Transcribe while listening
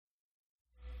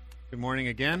Good morning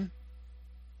again.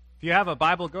 If you have a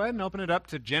Bible, go ahead and open it up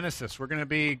to Genesis. We're going to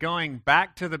be going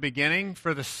back to the beginning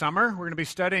for the summer. We're going to be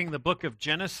studying the book of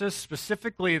Genesis,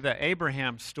 specifically the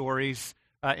Abraham stories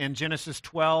in Genesis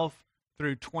 12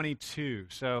 through 22.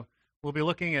 So we'll be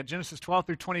looking at Genesis 12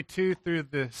 through 22 through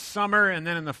the summer, and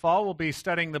then in the fall we'll be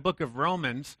studying the book of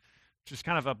Romans, which is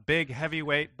kind of a big,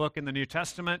 heavyweight book in the New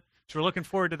Testament. So we're looking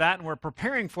forward to that, and we're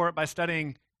preparing for it by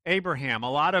studying Abraham.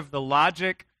 A lot of the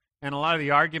logic and a lot of the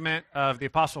argument of the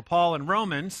Apostle Paul in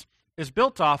Romans is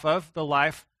built off of the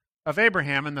life of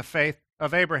Abraham and the faith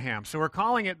of Abraham. So we're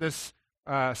calling it this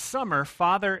summer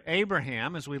Father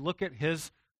Abraham as we look at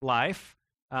his life.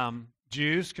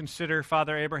 Jews consider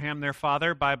Father Abraham their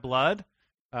father by blood.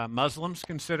 Muslims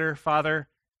consider Father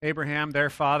Abraham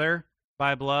their father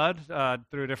by blood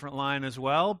through a different line as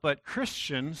well. But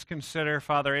Christians consider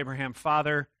Father Abraham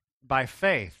father by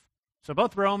faith. So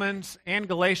both Romans and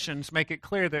Galatians make it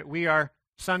clear that we are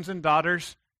sons and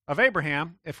daughters of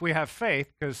Abraham if we have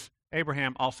faith, because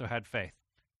Abraham also had faith.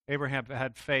 Abraham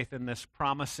had faith in this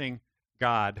promising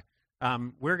God.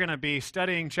 We're going to be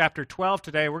studying chapter 12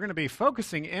 today. We're going to be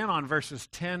focusing in on verses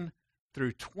 10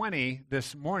 through 20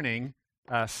 this morning.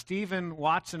 Stephen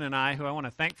Watson and I, who I want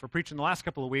to thank for preaching the last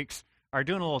couple of weeks, are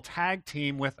doing a little tag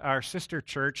team with our sister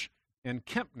church in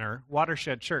Kempner,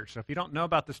 Watershed Church. So if you don't know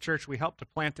about this church, we helped to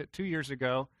plant it 2 years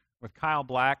ago with Kyle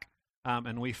Black,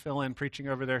 and we fill in preaching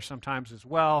over there sometimes as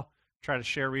well, try to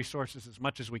share resources as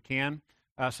much as we can.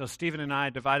 So Stephen and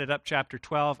I divided up chapter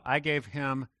 12. I gave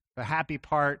him the happy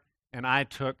part, and I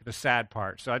took the sad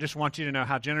part. So I just want you to know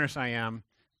how generous I am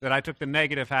that I took the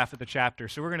negative half of the chapter.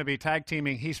 So we're going to be tag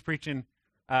teaming. He's preaching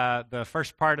the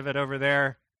first part of it over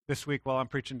there this week while I'm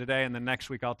preaching today, and then next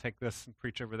week I'll take this and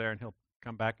preach over there, and he'll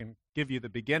come back and give you the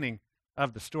beginning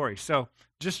of the story. So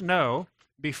just know,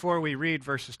 before we read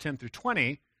verses 10 through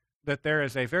 20, that there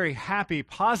is a very happy,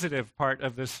 positive part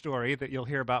of this story that you'll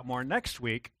hear about more next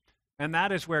week, and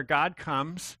that is where God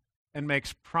comes and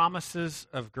makes promises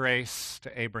of grace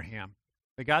to Abraham,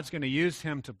 that God's going to use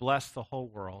him to bless the whole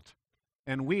world.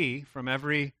 And we, from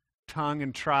every tongue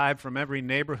and tribe, from every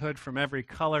neighborhood, from every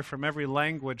color, from every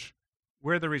language,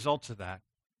 we're the results of that.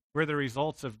 We're the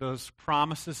results of those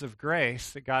promises of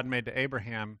grace that God made to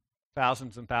Abraham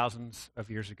thousands and thousands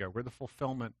of years ago. We're the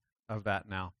fulfillment of that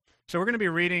now. So we're going to be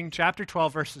reading chapter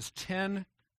 12, verses 10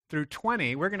 through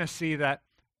 20. We're going to see that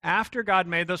after God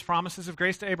made those promises of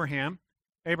grace to Abraham,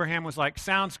 Abraham was like,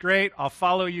 sounds great, I'll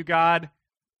follow you, God.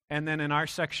 And then in our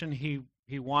section, he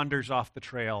wanders off the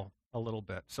trail a little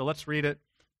bit. So let's read it,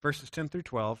 verses 10 through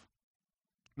 12.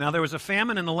 Now there was a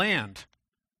famine in the land.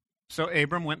 So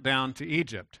Abram went down to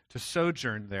Egypt to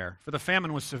sojourn there, for the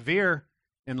famine was severe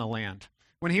in the land.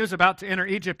 When he was about to enter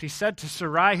Egypt, he said to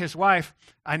Sarai, his wife,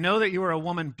 I know that you are a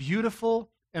woman beautiful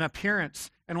in appearance,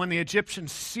 and when the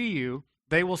Egyptians see you,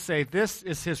 they will say, this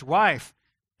is his wife.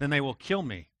 Then they will kill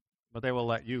me, but they will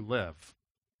let you live.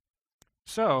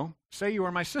 So say you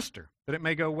are my sister, that it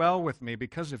may go well with me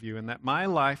because of you, and that my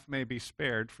life may be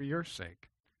spared for your sake.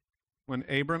 When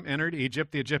Abram entered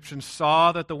Egypt, the Egyptians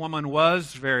saw that the woman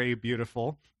was very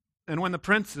beautiful. And when the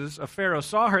princes of Pharaoh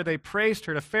saw her, they praised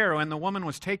her to Pharaoh, and the woman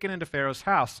was taken into Pharaoh's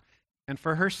house. And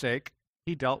for her sake,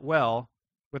 he dealt well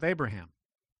with Abraham.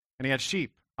 And he had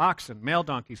sheep, oxen, male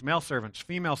donkeys, male servants,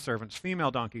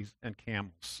 female donkeys, and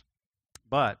camels.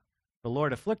 But the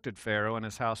Lord afflicted Pharaoh and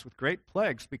his house with great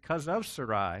plagues because of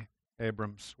Sarai,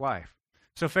 Abram's wife.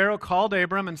 So Pharaoh called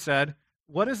Abram and said,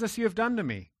 what is this you have done to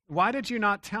me? Why did you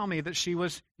not tell me that she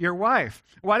was your wife?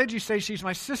 Why did you say she's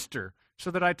my sister, so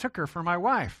that I took her for my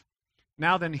wife?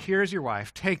 Now then, here's your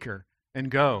wife. Take her and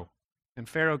go. And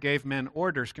Pharaoh gave men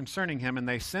orders concerning him, and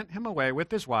they sent him away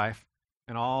with his wife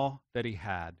and all that he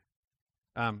had.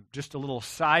 Just a little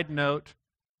side note,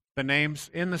 the names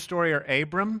in the story are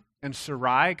Abram and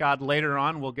Sarai. God later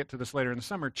on, we'll get to this later in the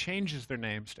summer, changes their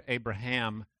names to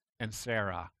Abraham and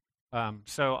Sarah.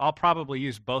 So I'll probably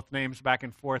use both names back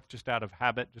and forth just out of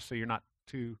habit, just so you're not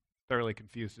too thoroughly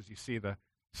confused as you see the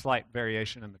slight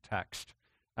variation in the text.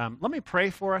 Let me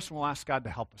pray for us, and we'll ask God to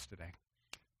help us today.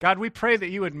 God, we pray that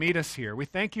you would meet us here. We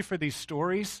thank you for these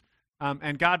stories.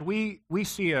 And God, we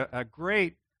see a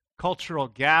great cultural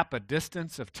gap, a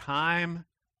distance of time,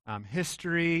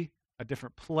 history, a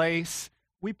different place.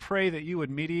 We pray that you would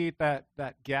mediate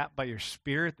that gap by your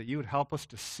Spirit, that you would help us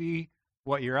to see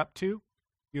what you're up to.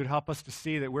 You would help us to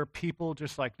see that we're people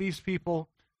just like these people,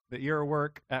 that you're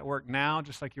at work now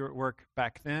just like you were at work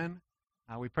back then.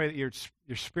 We pray that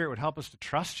your Spirit would help us to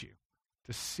trust you,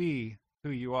 to see who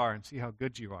you are and see how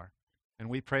good you are. And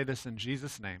we pray this in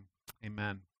Jesus' name.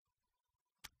 Amen.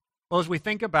 Well, as we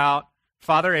think about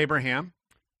Father Abraham,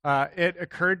 it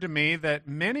occurred to me that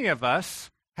many of us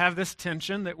have this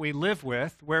tension that we live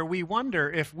with where we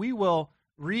wonder if we will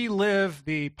relive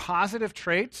the positive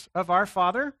traits of our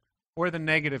Father or the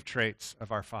negative traits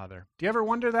of our Father. Do you ever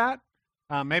wonder that?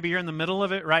 Maybe you're in the middle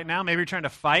of it right now. Maybe you're trying to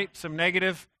fight some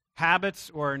negative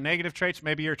habits or negative traits.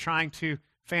 Maybe you're trying to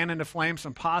fan into flame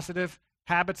some positive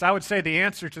habits. I would say the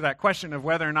answer to that question of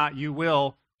whether or not you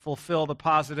will fulfill the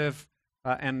positive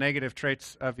and negative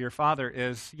traits of your Father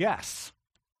is yes,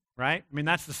 right? I mean,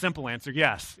 that's the simple answer.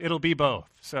 Yes, it'll be both.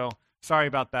 So sorry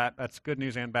about that. That's good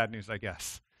news and bad news, I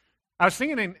guess. I was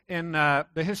thinking in the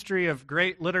history of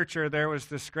great literature, there was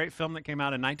this great film that came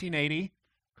out in 1980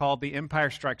 called The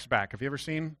Empire Strikes Back. Have you ever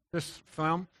seen this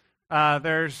film?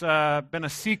 There's been a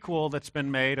sequel that's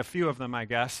been made, a few of them, I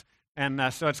guess.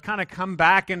 And so it's kind of come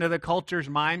back into the culture's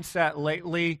mindset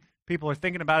lately. People are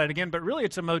thinking about it again. But really,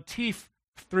 it's a motif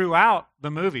throughout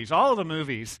the movies, all of the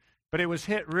movies. But it was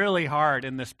hit really hard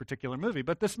in this particular movie.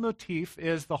 But this motif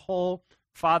is the whole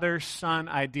father-son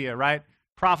idea, right?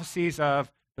 Prophecies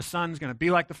of the son's going to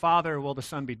be like the father, or will the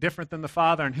son be different than the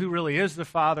father, and who really is the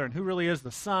father, and who really is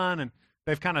the son, and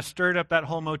they've kind of stirred up that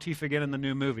whole motif again in the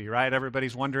new movie, right?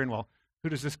 Everybody's wondering, well, who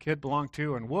does this kid belong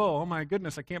to, and whoa, oh my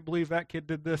goodness, I can't believe that kid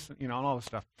did this, and all this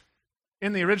stuff.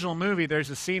 In the original movie, there's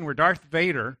a scene where Darth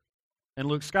Vader and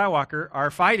Luke Skywalker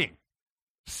are fighting.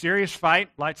 Serious fight,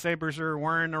 lightsabers are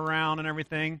whirring around and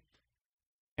everything,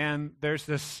 and there's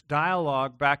this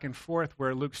dialogue back and forth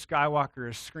where Luke Skywalker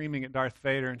is screaming at Darth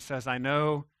Vader and says, I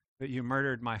know that you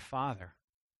murdered my father.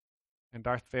 And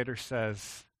Darth Vader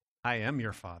says, I am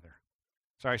your father.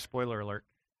 Sorry, spoiler alert.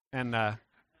 And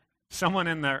someone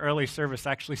in the early service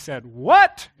actually said,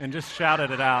 what? And just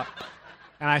shouted it out.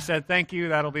 And I said, thank you.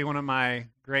 That'll be one of my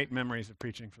great memories of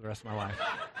preaching for the rest of my life.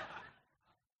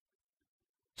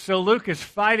 So Luke is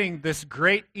fighting this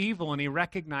great evil, and he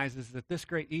recognizes that this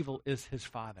great evil is his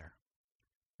father.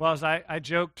 Well, as I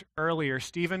joked earlier,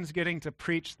 Stephen's getting to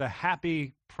preach the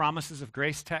happy promises of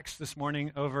grace text this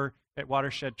morning over at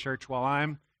Watershed Church while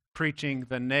I'm preaching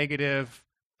the negative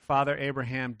Father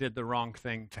Abraham did the wrong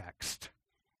thing text.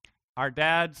 Our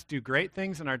dads do great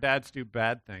things and our dads do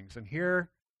bad things. And here,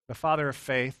 the father of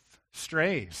faith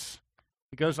strays.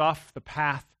 He goes off the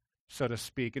path, so to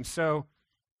speak. And so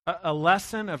a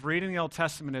lesson of reading the Old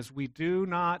Testament is we do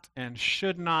not and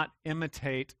should not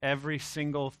imitate every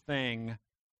single thing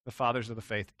the fathers of the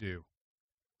faith do.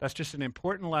 That's just an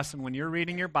important lesson. When you're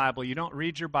reading your Bible, you don't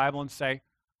read your Bible and say,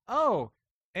 oh,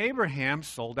 Abraham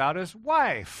sold out his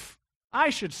wife. I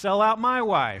should sell out my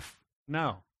wife.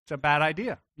 No, it's a bad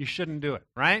idea. You shouldn't do it,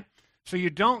 right? So you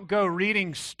don't go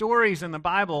reading stories in the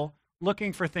Bible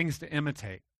looking for things to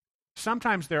imitate.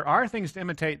 Sometimes there are things to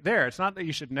imitate there. It's not that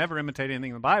you should never imitate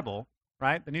anything in the Bible,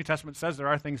 right? The New Testament says there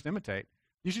are things to imitate.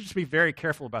 You should just be very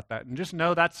careful about that and just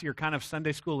know that's your kind of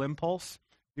Sunday school impulse.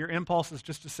 Your impulse is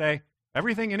just to say,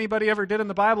 everything anybody ever did in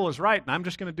the Bible is right, and I'm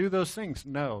just going to do those things.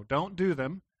 No, don't do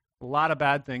them. A lot of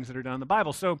bad things that are done in the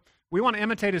Bible. So we want to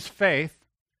imitate his faith,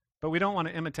 but we don't want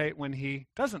to imitate when he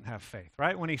doesn't have faith,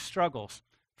 right? When he struggles.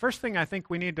 First thing I think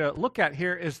we need to look at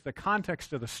here is the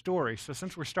context of the story. So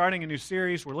since we're starting a new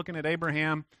series, we're looking at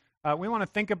Abraham, we want to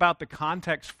think about the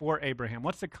context for Abraham.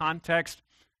 What's the context?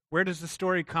 Where does the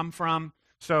story come from?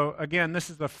 So again, this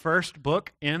is the first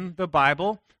book in the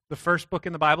Bible. The first book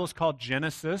in the Bible is called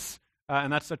Genesis,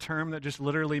 and that's a term that just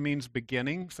literally means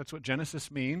beginnings. That's what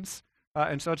Genesis means.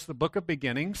 And so it's the book of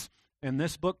beginnings. And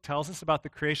this book tells us about the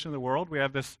creation of the world. We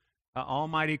have this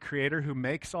almighty creator who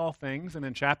makes all things. And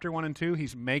in chapter 1 and 2,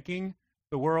 he's making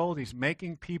the world. He's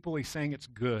making people. He's saying it's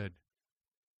good.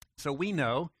 So we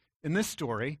know in this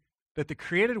story that the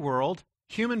created world,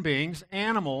 human beings,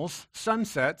 animals,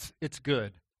 sunsets, it's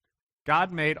good.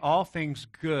 God made all things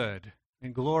good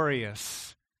and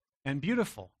glorious and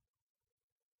beautiful.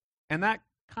 And that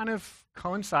kind of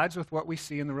coincides with what we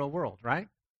see in the real world, right?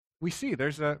 We see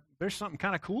there's something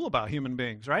kind of cool about human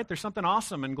beings, right? There's something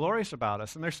awesome and glorious about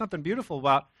us, and there's something beautiful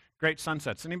about great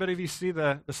sunsets. Anybody of you see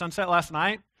the sunset last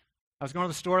night? I was going to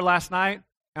the store last night,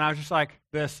 and I was just like,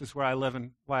 this is why I live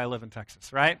in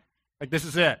Texas, right? Like, this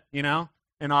is it, In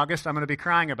August, I'm going to be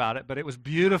crying about it, but it was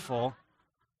beautiful.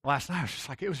 Last night,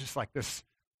 it was just like this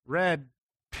red,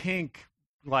 pink,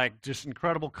 like just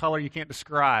incredible color you can't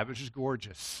describe. It was just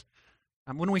gorgeous.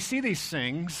 When we see these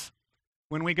things,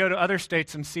 when we go to other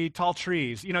states and see tall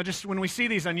trees, just when we see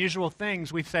these unusual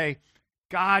things, we say,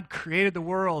 God created the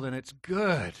world and it's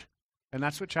good. And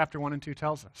that's what chapter 1 and 2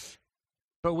 tells us.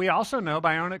 But we also know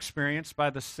by our own experience, by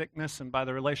the sickness and by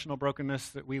the relational brokenness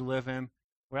that we live in,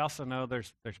 we also know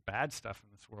there's bad stuff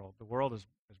in this world. The world is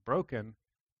broken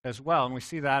as well. And we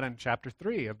see that in chapter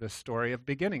 3 of this story of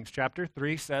beginnings. Chapter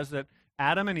 3 says that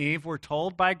Adam and Eve were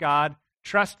told by God,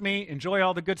 trust me, enjoy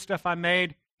all the good stuff I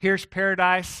made. Here's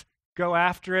paradise, go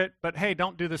after it, but hey,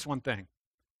 don't do this one thing.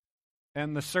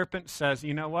 And the serpent says,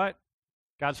 you know what?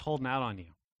 God's holding out on you.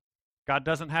 God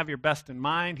doesn't have your best in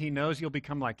mind. He knows you'll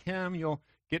become like him. You'll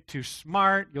get too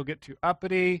smart. You'll get too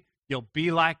uppity. You'll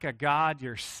be like a god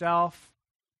yourself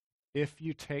if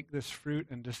you take this fruit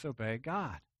and disobey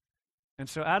God. And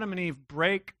so Adam and Eve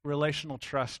break relational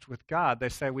trust with God. They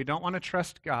say, we don't want to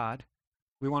trust God.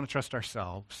 We want to trust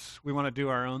ourselves. We want to do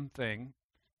our own thing.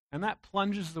 And that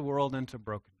plunges the world into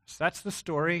brokenness. That's the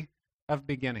story of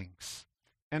beginnings.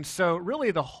 And so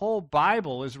really the whole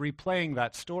Bible is replaying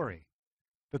that story.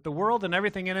 That the world and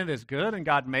everything in it is good, and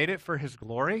God made it for his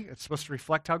glory. It's supposed to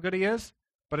reflect how good he is,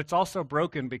 but it's also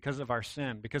broken because of our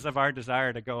sin, because of our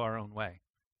desire to go our own way,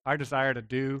 our desire to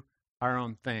do our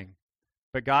own thing.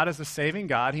 But God is a saving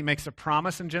God. He makes a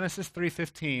promise in Genesis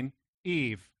 3:15,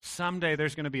 Eve, someday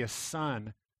there's going to be a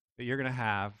son that you're going to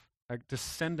have, a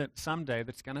descendant someday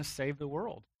that's going to save the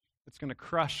world. It's going to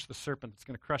crush the serpent. It's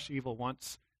going to crush evil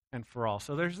once and for all.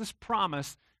 So there's this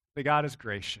promise that God is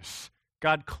gracious.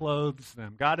 God clothes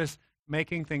them. God is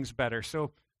making things better.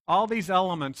 So all these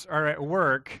elements are at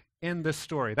work in this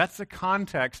story. That's the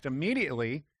context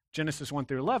immediately, Genesis 1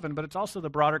 through 11, but it's also the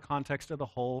broader context of the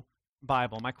whole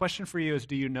Bible. My question for you is,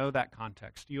 do you know that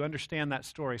context? Do you understand that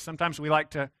story? Sometimes we like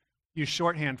to use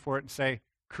shorthand for it and say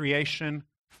creation,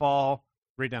 fall,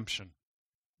 redemption.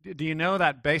 Do you know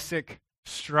that basic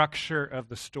structure of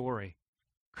the story?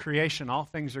 Creation, all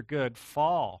things are good.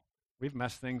 Fall, we've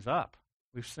messed things up.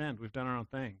 We've sinned. We've done our own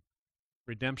thing.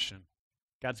 Redemption,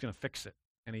 God's going to fix it,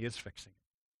 and he is fixing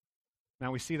it.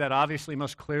 Now we see that obviously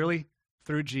most clearly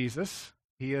through Jesus.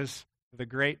 He is the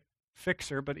great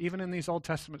fixer, but even in these Old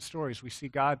Testament stories, we see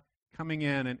God coming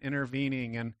in and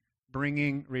intervening and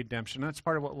bringing redemption. That's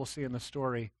part of what we'll see in the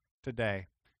story today.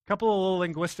 A couple of little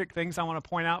linguistic things I want to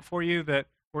point out for you that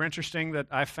were interesting that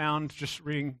I found just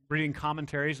reading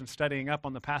commentaries and studying up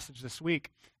on the passage this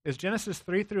week is Genesis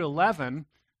 3 through 11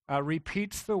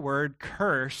 repeats the word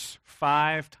curse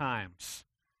 5 times.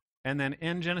 And then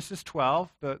in Genesis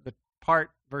 12, the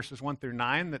part verses 1 through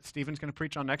 9 that Stephen's going to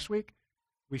preach on next week,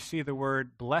 we see the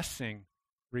word blessing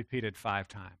repeated 5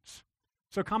 times.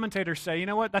 So commentators say, you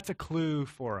know what, that's a clue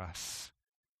for us.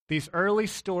 These early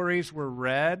stories were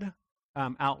read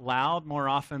out loud more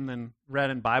often than read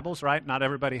in Bibles, right? Not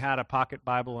everybody had a pocket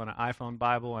Bible and an iPhone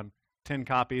Bible and 10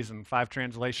 copies and 5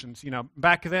 translations. You know,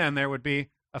 back then there would be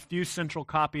a few central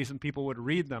copies and people would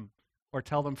read them or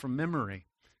tell them from memory.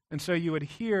 And so you would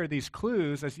hear these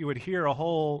clues as you would hear a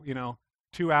whole,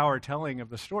 2-hour telling of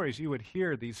the stories. You would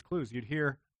hear these clues. You'd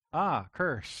hear,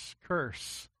 curse,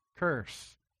 curse,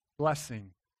 curse,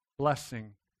 blessing,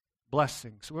 blessing,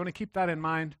 blessing. So we want to keep that in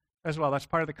mind as well. That's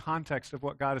part of the context of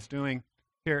what God is doing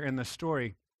here in this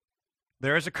story.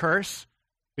 There is a curse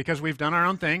because we've done our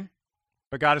own thing,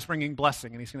 but God is bringing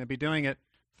blessing, and he's going to be doing it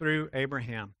through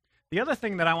Abraham. The other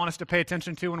thing that I want us to pay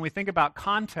attention to when we think about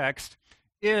context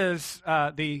is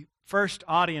the first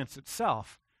audience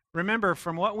itself. Remember,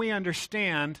 from what we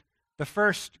understand, the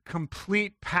first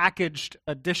complete packaged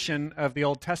edition of the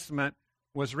Old Testament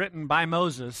was written by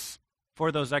Moses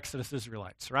for those Exodus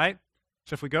Israelites, right?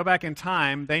 So if we go back in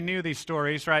time, they knew these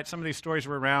stories, right? Some of these stories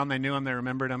were around. They knew them. They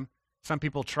remembered them. Some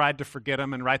people tried to forget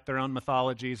them and write their own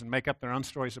mythologies and make up their own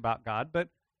stories about God. But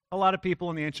a lot of people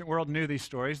in the ancient world knew these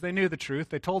stories. They knew the truth.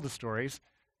 They told the stories.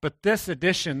 But this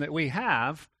edition that we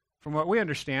have, from what we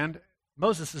understand,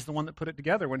 Moses is the one that put it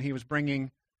together when he was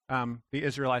bringing the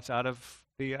Israelites out of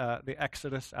the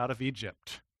Exodus out of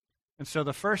Egypt. And so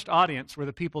the first audience were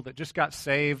the people that just got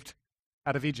saved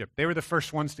out of Egypt. They were the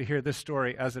first ones to hear this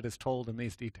story as it is told in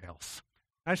these details.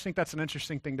 I just think that's an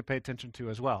interesting thing to pay attention to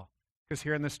as well. Because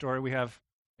here in this story, we have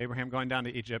Abraham going down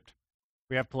to Egypt.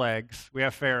 We have plagues. We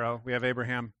have Pharaoh. We have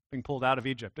Abraham being pulled out of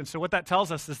Egypt. And so what that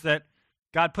tells us is that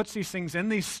God puts these things in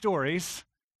these stories,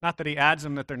 not that he adds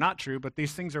them that they're not true, but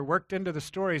these things are worked into the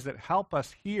stories that help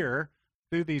us hear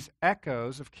through these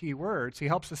echoes of key words. He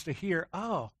helps us to hear,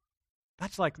 oh,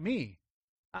 that's like me.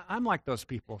 I'm like those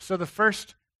people. So the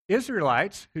first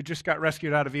Israelites who just got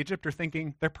rescued out of Egypt are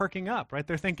thinking, they're perking up, right?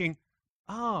 They're thinking,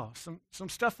 oh, some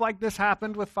stuff like this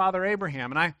happened with Father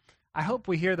Abraham. And I hope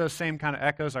we hear those same kind of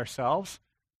echoes ourselves,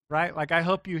 right? Like I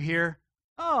hope you hear,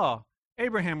 oh,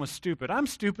 Abraham was stupid. I'm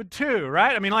stupid too,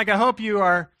 right? I mean, like I hope you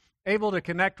are able to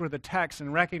connect with the text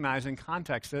and recognize in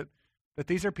context that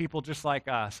these are people just like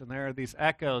us, and there are these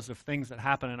echoes of things that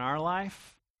happen in our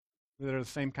life that are the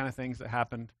same kind of things that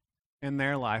happened in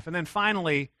their life. And then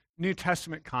finally, New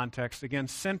Testament context, again,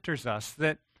 centers us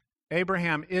that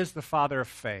Abraham is the father of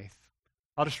faith.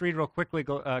 I'll just read real quickly.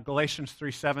 Galatians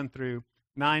 3:7 through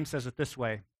 9 says it this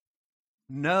way.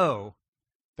 Know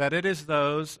that it is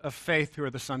those of faith who are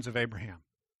the sons of Abraham.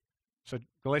 So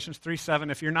Galatians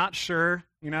 3:7, if you're not sure,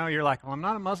 you're like, well, I'm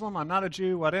not a Muslim, I'm not a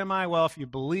Jew, what am I? Well, if you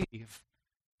believe, if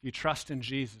you trust in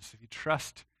Jesus, if you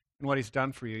trust in what he's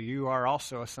done for you, you are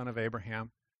also a son of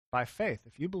Abraham by faith.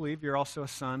 If you believe, you're also a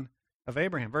son of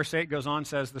Abraham. Verse 8 goes on,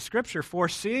 says, the scripture,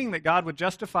 foreseeing that God would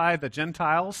justify the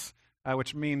Gentiles,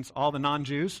 which means all the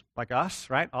non-Jews, like us,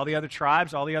 right? All the other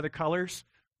tribes, all the other colors,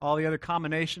 all the other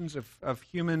combinations of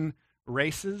human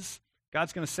races.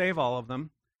 God's going to save all of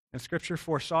them. And Scripture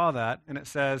foresaw that, and it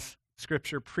says,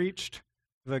 Scripture preached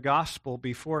the gospel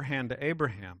beforehand to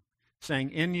Abraham,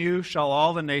 saying, in you shall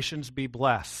all the nations be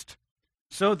blessed.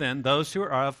 So then, those who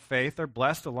are of faith are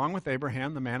blessed along with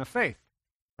Abraham, the man of faith,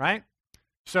 right?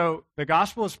 So the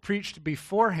gospel is preached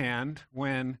beforehand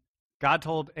when God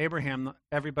told Abraham,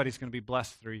 everybody's going to be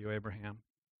blessed through you, Abraham.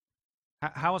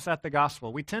 How is that the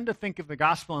gospel? We tend to think of the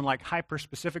gospel in like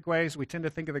hyper-specific ways. We tend to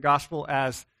think of the gospel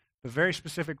as the very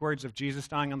specific words of Jesus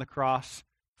dying on the cross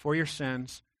for your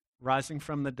sins, rising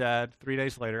from the dead 3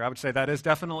 days later. I would say that is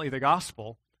definitely the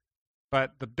gospel,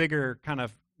 but the bigger, kind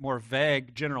of more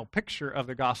vague general picture of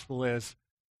the gospel is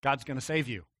God's going to save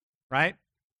you, right?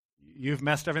 You've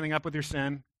messed everything up with your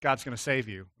sin. God's going to save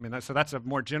you. I mean, so that's a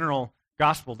more general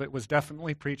gospel that was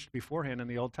definitely preached beforehand in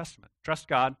the Old Testament. Trust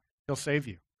God, he'll save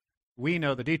you. We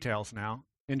know the details now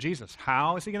in Jesus.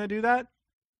 How is he going to do that?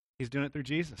 He's doing it through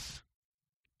Jesus.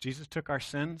 Jesus took our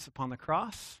sins upon the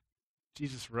cross.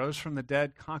 Jesus rose from the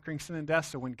dead, conquering sin and death.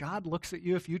 So when God looks at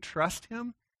you, if you trust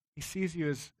him, he sees you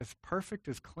as perfect,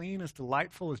 as clean, as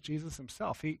delightful as Jesus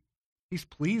himself. He's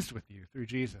pleased with you through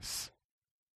Jesus.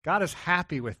 God is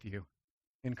happy with you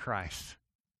in Christ.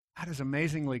 That is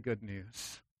amazingly good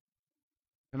news.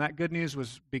 And that good news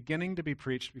was beginning to be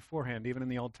preached beforehand, even in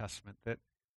the Old Testament, that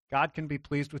God can be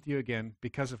pleased with you again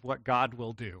because of what God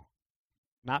will do.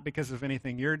 Not because of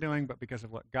anything you're doing, but because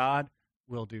of what God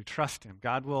will do. Trust him.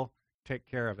 God will take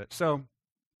care of it. So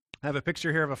I have a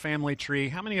picture here of a family tree.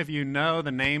 How many of you know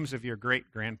the names of your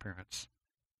great-grandparents?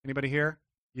 Anybody here?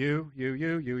 You.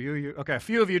 Okay, a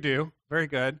few of you do. Very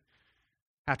good.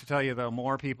 I have to tell you, though,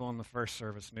 more people in the first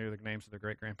service knew the names of their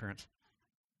great-grandparents.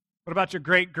 What about your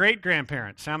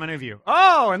great-great-grandparents? How many of you?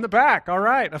 Oh, in the back. All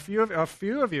right, a few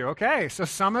of you. Okay, so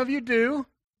some of you do.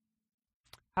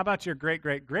 How about your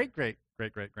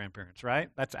great-great-great-great-great-grandparents, right?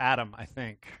 That's Adam, I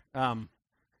think. I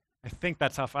think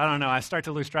that's how, I don't know. I start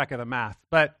to lose track of the math.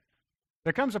 But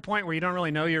there comes a point where you don't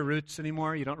really know your roots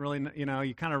anymore. You don't really,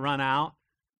 you kind of run out.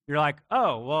 You're like,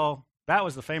 oh, well, that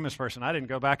was the famous person. I didn't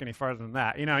go back any farther than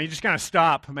that. You just kind of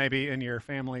stop maybe in your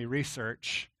family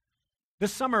research.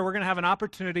 This summer, we're going to have an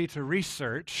opportunity to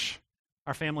research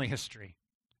our family history.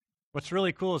 What's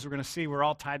really cool is we're going to see we're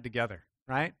all tied together,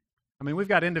 right? I mean, we've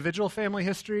got individual family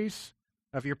histories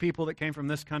of your people that came from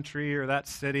this country or that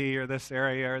city or this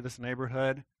area or this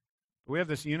neighborhood. But we have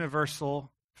this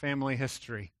universal family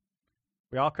history.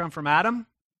 We all come from Adam,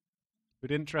 who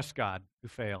didn't trust God, who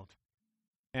failed.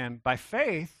 And by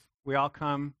faith, we all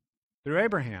come through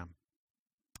Abraham.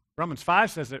 Romans 5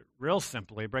 says it real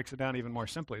simply, breaks it down even more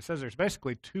simply. It says there's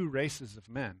basically two races of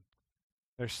men.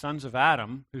 There's sons of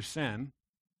Adam who sin,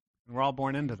 and we're all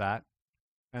born into that.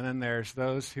 And then there's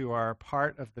those who are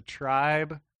part of the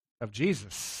tribe of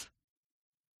Jesus,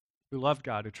 who loved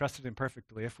God, who trusted him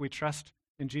perfectly. If we trust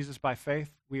in Jesus by faith,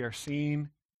 we are seen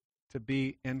to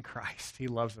be in Christ. He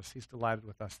loves us. He's delighted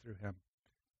with us through him.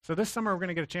 So this summer, we're going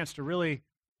to get a chance to really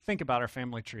think about our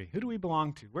family tree. Who do we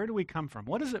belong to? Where do we come from?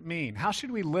 What does it mean? How should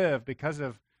we live because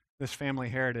of this family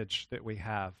heritage that we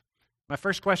have? My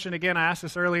first question, again, I asked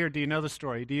this earlier, do you know the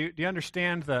story? Do you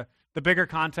understand the bigger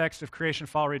context of creation,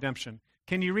 fall, redemption?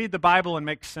 Can you read the Bible and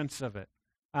make sense of it?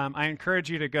 I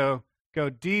encourage you to go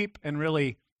deep and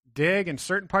really dig in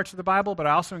certain parts of the Bible, but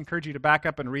I also encourage you to back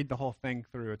up and read the whole thing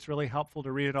through. It's really helpful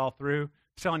to read it all through.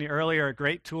 I was telling you earlier, a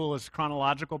great tool is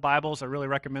chronological Bibles. I really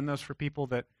recommend those for people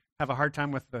that have a hard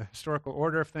time with the historical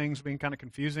order of things being kind of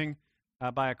confusing.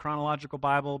 Buy a chronological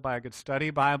Bible, buy a good study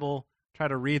Bible, try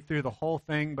to read through the whole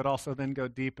thing, but also then go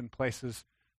deep in places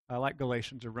like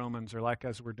Galatians or Romans, or like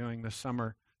as we're doing this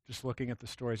summer, just looking at the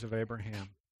stories of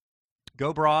Abraham.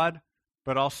 Go broad,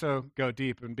 but also go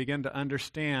deep and begin to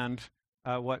understand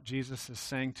what Jesus is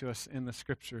saying to us in the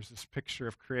Scriptures, this picture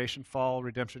of creation, fall,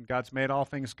 redemption. God's made all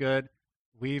things good.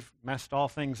 We've messed all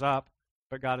things up,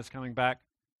 but God is coming back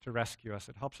to rescue us.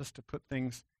 It helps us to put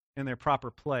things in their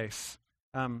proper place.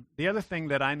 The other thing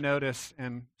that I notice,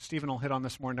 and Stephen will hit on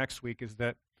this more next week, is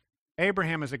that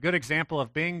Abraham is a good example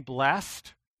of being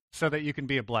blessed so that you can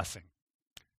be a blessing.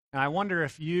 And I wonder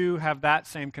if you have that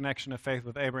same connection of faith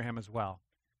with Abraham as well.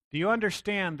 Do you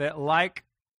understand that like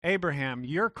Abraham,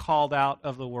 you're called out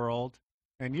of the world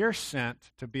and you're sent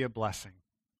to be a blessing.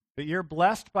 That you're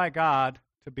blessed by God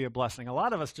to be a blessing. A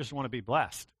lot of us just want to be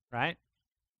blessed, right?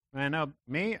 And I know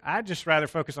me, I'd just rather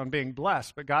focus on being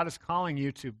blessed, but God is calling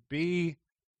you to be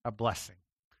a blessing.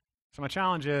 So my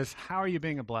challenge is, how are you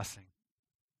being a blessing?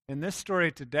 In this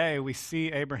story today, we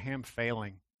see Abraham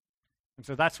failing. And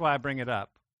so that's why I bring it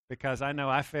up, because I know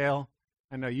I fail.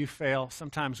 I know you fail.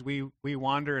 Sometimes we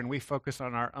wander and we focus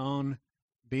on our own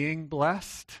being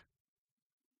blessed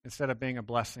instead of being a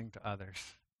blessing to others.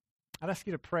 I'd ask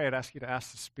you to pray. I'd ask you to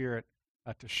ask the Spirit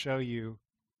to show you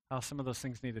how some of those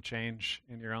things need to change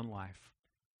in your own life.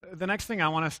 The next thing I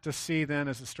want us to see then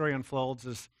as the story unfolds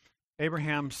is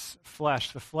Abraham's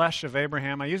flesh, the flesh of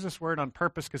Abraham. I use this word on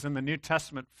purpose because in the New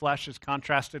Testament, flesh is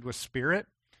contrasted with spirit.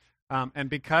 And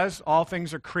because all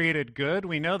things are created good,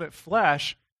 we know that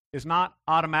flesh is not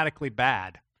automatically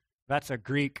bad. That's a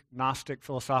Greek Gnostic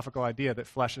philosophical idea that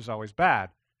flesh is always bad.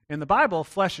 In the Bible,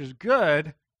 flesh is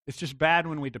good. It's just bad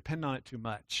when we depend on it too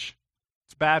much.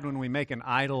 It's bad when we make an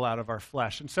idol out of our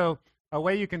flesh. And so a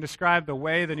way you can describe the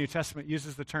way the New Testament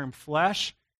uses the term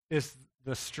flesh is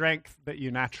the strength that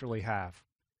you naturally have.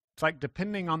 It's like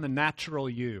depending on the natural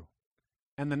you.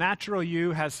 And the natural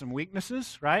you has some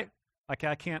weaknesses, right? Like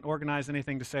I can't organize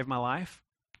anything to save my life.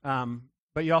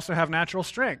 But you also have natural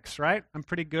strengths, right? I'm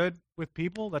pretty good with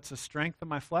people. That's a strength of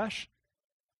my flesh.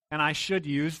 And I should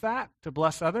use that to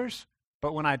bless others.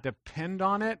 But when I depend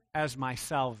on it as my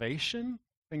salvation,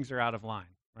 things are out of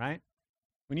line, right?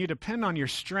 When you depend on your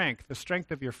strength, the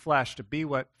strength of your flesh to be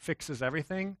what fixes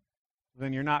everything,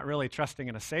 then you're not really trusting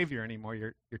in a Savior anymore.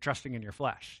 You're trusting in your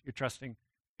flesh. You're trusting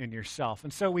in yourself.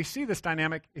 And so we see this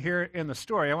dynamic here in the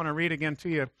story. I want to read again to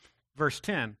you verse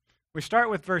 10. We start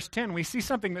with verse 10. We see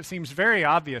something that seems very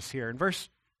obvious here. In verse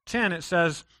 10, it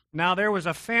says, "Now there was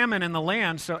a famine in the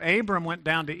land, so Abram went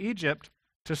down to Egypt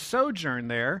to sojourn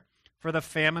there, for the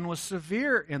famine was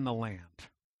severe in the land."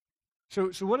 So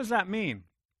what does that mean?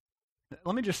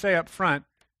 Let me just say up front,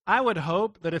 I would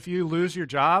hope that if you lose your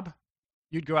job,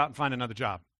 you'd go out and find another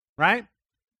job, right?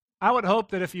 I would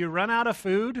hope that if you run out of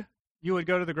food, you would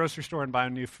go to the grocery store and buy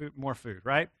more food,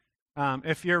 right?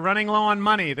 If you're running low on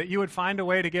money, that you would find a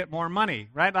way to get more money,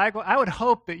 right? I would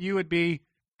hope that you would be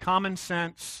common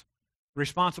sense,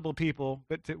 responsible people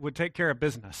that would take care of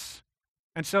business.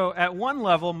 And so at one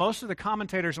level, most of the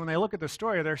commentators, when they look at the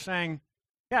story, they're saying,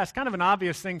 yeah, it's kind of an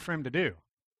obvious thing for him to do.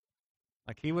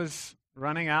 Like he was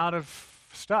running out of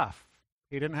stuff.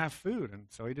 He didn't have food, and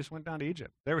so he just went down to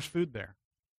Egypt. There was food there,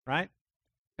 right?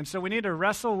 And so we need to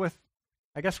wrestle with,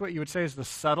 I guess what you would say is the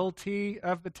subtlety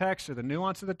of the text or the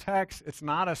nuance of the text. It's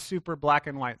not a super black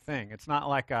and white thing. It's not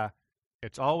like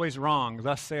it's always wrong,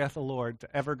 thus saith the Lord,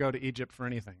 to ever go to Egypt for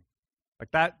anything.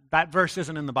 Like that verse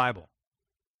isn't in the Bible.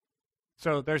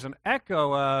 So there's an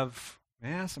echo of,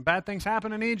 some bad things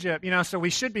happen in Egypt. So we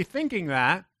should be thinking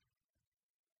that,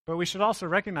 but we should also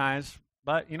recognize,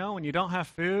 but when you don't have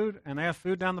food and they have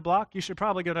food down the block, you should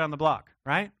probably go down the block,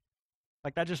 right?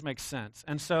 Like that just makes sense.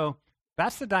 And so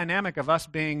that's the dynamic of us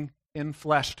being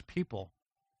infleshed people.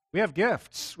 We have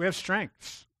gifts. We have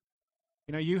strengths.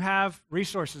 You have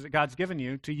resources that God's given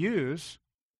you to use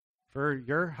for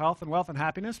your health and wealth and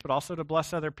happiness, but also to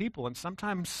bless other people. And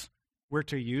sometimes we're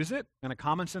to use it in a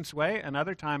common sense way, and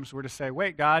other times we're to say,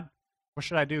 wait, God, what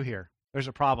should I do here? There's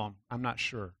a problem. I'm not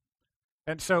sure.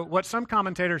 And so what some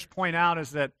commentators point out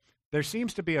is that there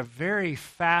seems to be a very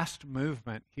fast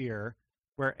movement here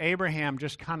where Abraham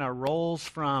just kind of rolls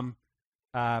from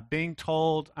being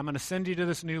told, I'm going to send you to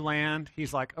this new land.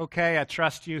 He's like, okay, I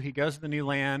trust you. He goes to the new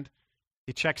land.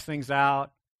 He checks things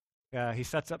out. He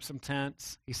sets up some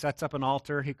tents. He sets up an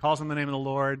altar. He calls on the name of the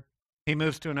Lord. He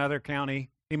moves to another county.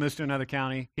 He moves to another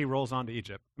county. He rolls on to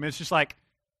Egypt. I mean, it's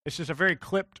just a very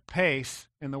clipped pace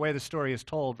in the way the story is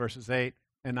told, verses 8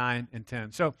 and 9 and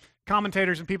 10. So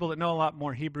commentators and people that know a lot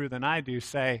more Hebrew than I do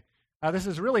say, this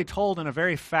is really told in a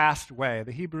very fast way.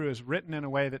 The Hebrew is written in a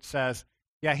way that says,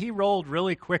 yeah, he rolled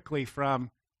really quickly from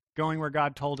going where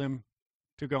God told him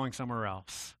to going somewhere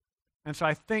else. And so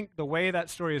I think the way that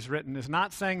story is written is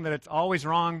not saying that it's always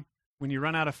wrong when you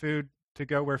run out of food to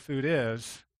go where food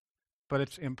is, but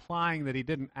it's implying that he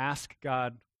didn't ask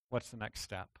God, what's the next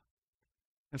step?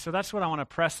 And so that's what I want to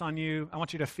press on you. I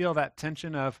want you to feel that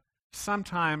tension of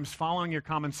sometimes following your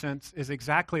common sense is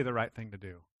exactly the right thing to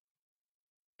do.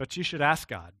 But you should ask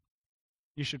God.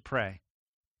 You should pray.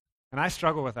 And I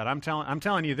struggle with that. I'm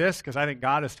telling you this because I think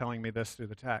God is telling me this through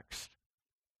the text.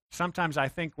 Sometimes I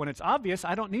think when it's obvious,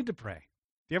 I don't need to pray.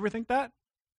 Do you ever think that?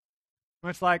 When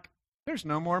it's like, there's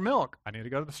no more milk. I need to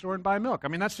go to the store and buy milk. I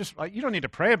mean, that's just, like, you don't need to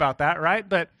pray about that, right?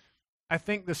 But I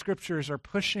think the scriptures are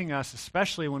pushing us,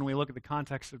 especially when we look at the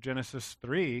context of Genesis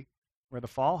 3, where the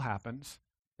fall happens,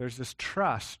 There's this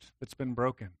trust that's been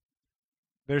broken.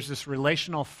 There's this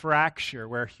relational fracture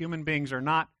where human beings are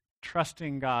not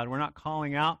trusting God. We're not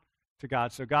calling out to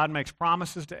God. So God makes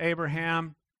promises to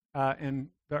Abraham. In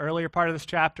the earlier part of this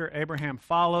chapter, Abraham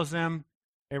follows him.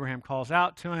 Abraham calls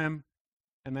out to him.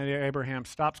 And then Abraham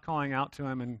stops calling out to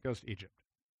him and goes to Egypt.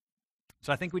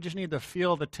 So I think we just need to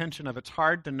feel the tension of it's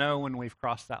hard to know when we've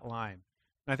crossed that line.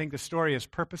 And I think the story is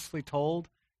purposely told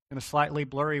in a slightly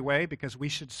blurry way because we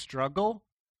should struggle.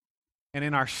 And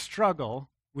in our struggle,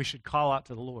 we should call out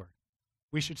to the Lord.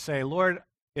 We should say, Lord,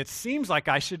 it seems like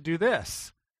I should do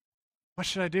this. What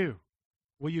should I do?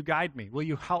 Will you guide me? Will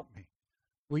you help me?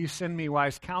 Will you send me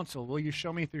wise counsel? Will you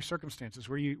show me through circumstances?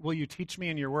 Will you teach me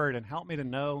in your word and help me to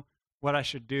know what I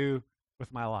should do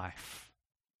with my life?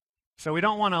 So we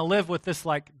don't want to live with this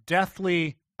like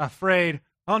deathly afraid,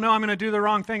 oh no, I'm going to do the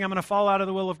wrong thing. I'm going to fall out of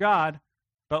the will of God.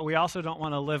 But we also don't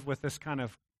want to live with this kind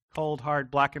of cold, hard,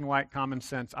 black and white common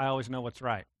sense, I always know what's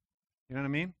right. You know what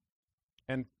I mean?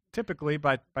 And typically,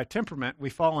 by temperament, we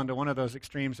fall into one of those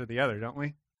extremes or the other, don't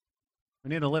we? We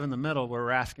need to live in the middle where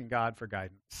we're asking God for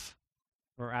guidance.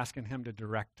 We're asking Him to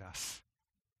direct us.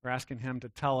 We're asking Him to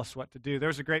tell us what to do. There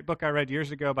was a great book I read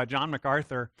years ago by John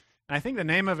MacArthur, and I think the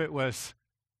name of it was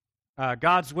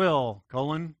God's Will,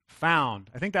 Found.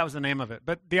 I think that was the name of it.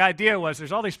 But the idea was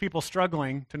there's all these people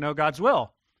struggling to know God's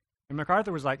will. And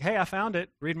MacArthur was like, hey, I found it.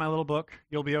 Read my little book.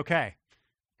 You'll be okay.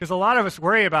 Because a lot of us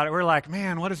worry about it. We're like,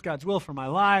 man, what is God's will for my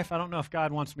life? I don't know if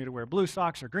God wants me to wear blue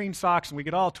socks or green socks, and we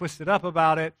get all twisted up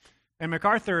about it. And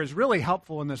MacArthur is really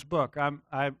helpful in this book.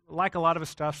 I like a lot of his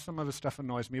stuff. Some of his stuff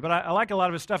annoys me, but I like a lot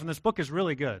of his stuff, and this book is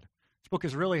really good. This book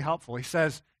is really helpful. He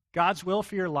says, God's will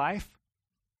for your life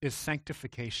is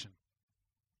sanctification.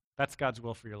 That's God's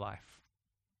will for your life.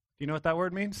 Do you know what that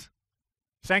word means?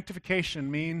 Sanctification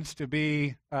means to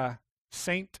be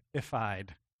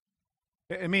sanctified.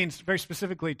 It means very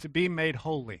specifically to be made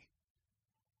holy.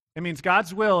 It means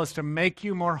God's will is to make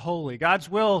you more holy. God's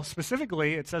will,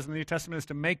 specifically, it says in the New Testament, is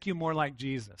to make you more like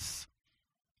Jesus.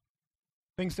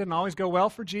 Things didn't always go well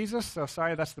for Jesus, so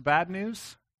sorry, that's the bad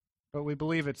news. But we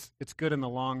believe it's good in the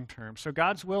long term. So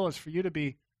God's will is for you to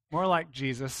be more like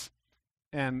Jesus,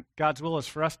 and God's will is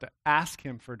for us to ask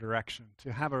Him for direction,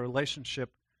 to have a relationship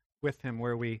with Him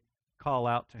where we call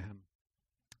out to Him.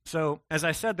 So, as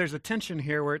I said, there's a tension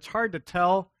here where it's hard to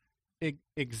tell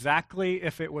exactly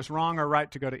if it was wrong or right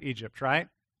to go to Egypt, right?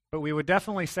 But we would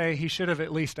definitely say he should have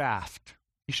at least asked.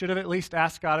 He should have at least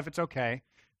asked God if it's okay.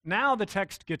 Now the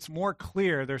text gets more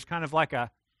clear. There's kind of like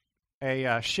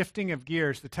a shifting of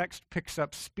gears. The text picks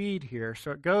up speed here.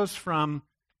 So it goes from,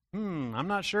 I'm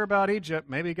not sure about Egypt.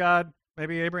 Maybe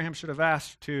Abraham should have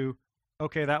asked to,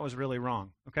 okay, that was really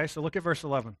wrong. Okay, so look at verse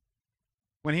 11.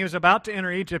 When he was about to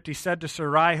enter Egypt, he said to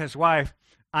Sarai, his wife,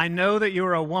 I know that you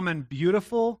are a woman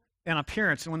beautiful in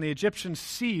appearance, and when the Egyptians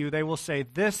see you, they will say,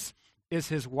 this is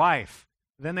his wife.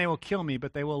 Then they will kill me,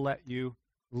 but they will let you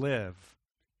live.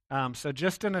 So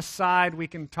just an aside, we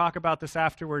can talk about this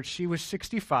afterwards. She was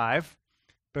 65,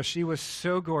 but she was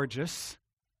so gorgeous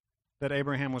that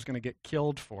Abraham was going to get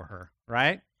killed for her,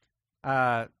 right?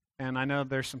 And I know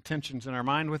there's some tensions in our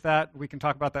mind with that. We can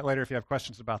talk about that later if you have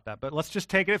questions about that. But let's just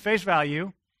take it at face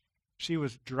value. She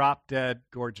was drop-dead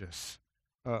gorgeous,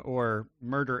 or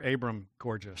murder Abram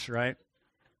gorgeous, right?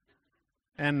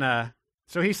 And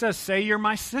so he says, say you're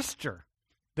my sister,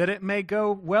 that it may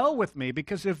go well with me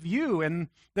because of you, and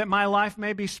that my life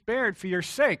may be spared for your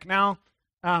sake. Now,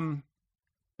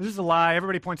 this is a lie.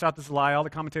 Everybody points out this is a lie. All the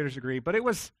commentators agree. But it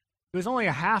was only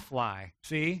a half lie,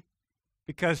 see?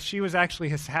 Because she was actually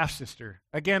his half-sister.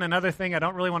 Again, another thing I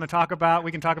don't really want to talk about.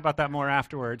 We can talk about that more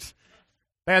afterwards.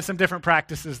 They had some different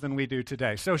practices than we do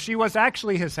today. So she was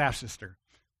actually his half-sister.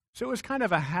 So it was kind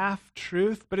of a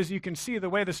half-truth, but as you can see,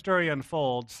 the way the story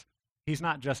unfolds, he's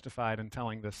not justified in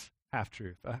telling this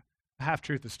half-truth. A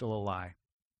half-truth is still a lie.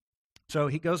 So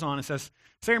he goes on and says,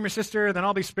 say you're my sister, then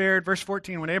I'll be spared. Verse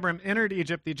 14, when Abram entered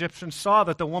Egypt, the Egyptians saw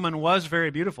that the woman was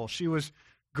very beautiful. She was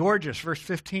gorgeous. Verse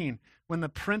 15, when the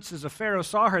princes of Pharaoh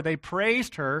saw her, they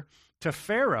praised her to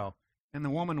Pharaoh, and the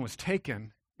woman was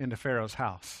taken into Pharaoh's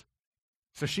house.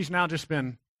 So she's now just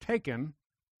been taken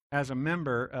as a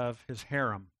member of his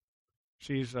harem.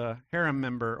 She's a harem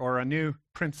member or a new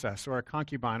princess or a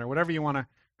concubine or whatever you want to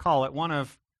call it, one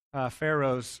of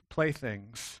Pharaoh's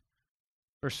playthings.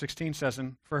 Verse 16 says,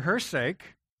 and for her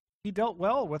sake, he dealt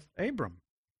well with Abram.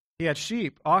 He had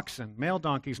sheep, oxen, male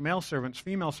donkeys, male servants,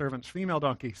 female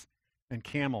donkeys, and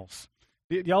camels.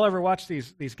 Y'all ever watch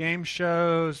these game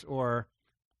shows or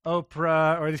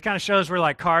Oprah or these kind of shows where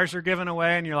like cars are given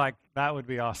away and you're like, that would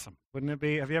be awesome, wouldn't it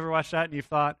be? Have you ever watched that and you've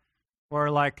thought, Or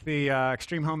like the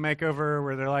Extreme Home Makeover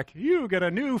where they're like, you get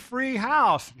a new free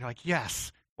house. And you're like,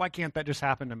 yes, why can't that just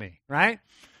happen to me, right?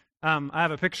 I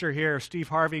have a picture here of Steve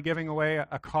Harvey giving away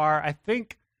a car. I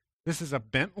think this is a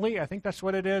Bentley. I think that's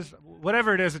what it is.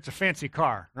 Whatever it is, it's a fancy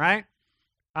car, right?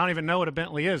 I don't even know what a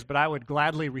Bentley is, but I would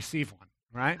gladly receive one,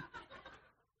 right?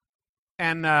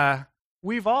 And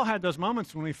we've all had those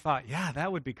moments when we thought, yeah,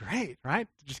 that would be great, right?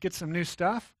 To just get some new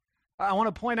stuff. I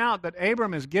want to point out that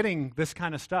Abram is getting this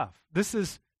kind of stuff. This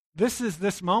is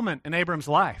this moment in Abram's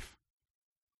life.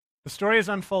 The story is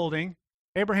unfolding.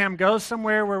 Abraham goes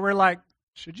somewhere where we're like,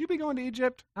 should you be going to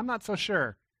Egypt? I'm not so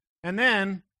sure. And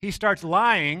then he starts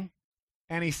lying,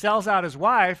 and he sells out his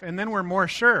wife, and then we're more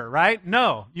sure, right?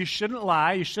 No, you shouldn't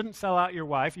lie. You shouldn't sell out your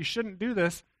wife. You shouldn't do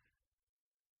this.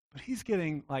 But he's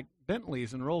getting like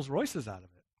Bentleys and Rolls Royces out of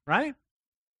it, right?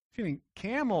 Getting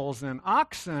camels and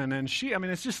oxen and sheep. I mean,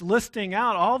 it's just listing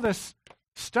out all this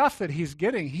stuff that he's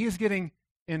getting. He's getting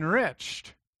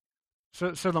enriched.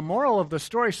 So the moral of the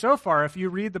story so far, if you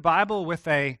read the Bible with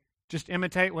a just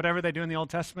imitate whatever they do in the Old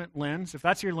Testament lens, if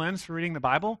that's your lens for reading the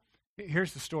Bible,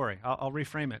 here's the story. I'll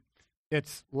reframe it.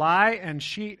 It's lie and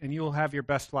cheat, and you will have your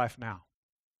best life now.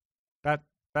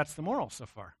 That's the moral so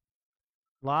far.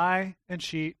 Lie and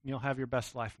cheat, and you'll have your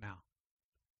best life now.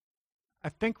 I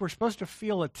think we're supposed to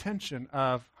feel a tension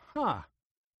of,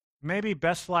 maybe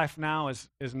best life now is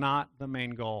not the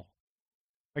main goal.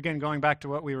 Again, going back to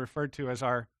what we referred to as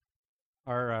our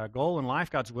goal in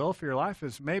life, God's will for your life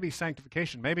is maybe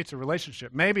sanctification. Maybe it's a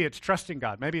relationship. Maybe it's trusting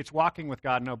God. Maybe it's walking with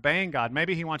God and obeying God.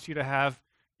 Maybe He wants you to have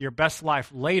your best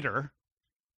life later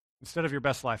instead of your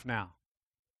best life now.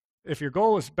 If your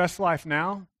goal is best life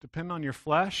now, depend on your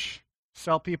flesh,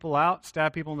 sell people out,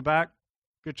 stab people in the back,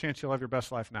 good chance you'll have your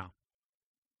best life now.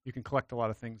 You can collect a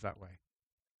lot of things that way.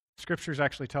 Scriptures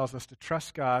actually tells us to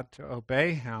trust God, to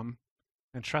obey Him,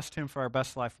 and trust Him for our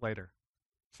best life later.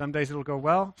 Some days it'll go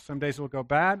well, some days it'll go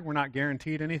bad. We're not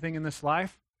guaranteed anything in this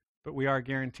life, but we are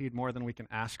guaranteed more than we can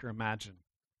ask or imagine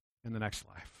in the next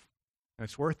life. And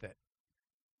it's worth it.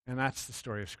 And that's the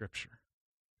story of Scripture.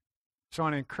 So I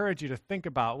want to encourage you to think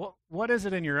about what is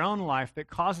it in your own life that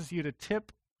causes you to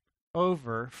tip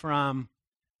over from,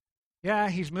 yeah,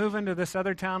 he's moving to this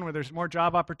other town where there's more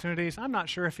job opportunities. I'm not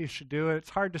sure if he should do it. It's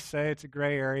hard to say. It's a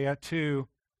gray area. To,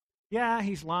 yeah,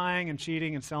 he's lying and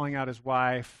cheating and selling out his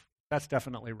wife. That's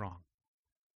definitely wrong.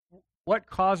 What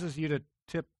causes you to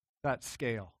tip that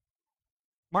scale?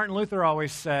 Martin Luther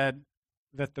always said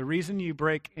that the reason you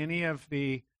break any of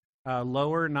the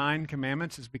lower 9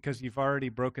 commandments is because you've already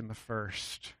broken the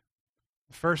first.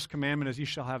 The first commandment is you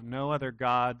shall have no other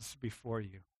gods before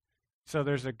you. So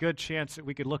there's a good chance that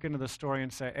we could look into the story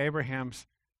and say Abraham's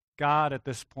God at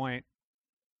this point,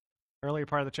 earlier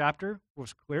part of the chapter,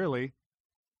 was clearly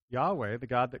Yahweh, the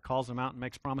God that calls him out and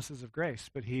makes promises of grace.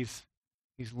 But he's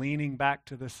leaning back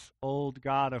to this old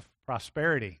God of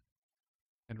prosperity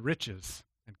and riches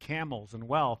and camels and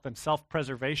wealth and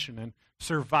self-preservation and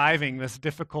surviving this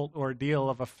difficult ordeal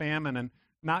of a famine and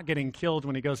not getting killed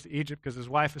when he goes to Egypt because his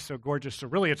wife is so gorgeous. So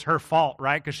really it's her fault,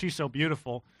 right? Because she's so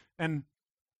beautiful. And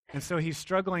so he's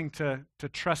struggling to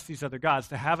trust these other gods,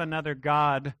 to have another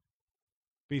God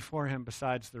before him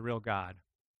besides the real God.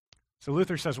 So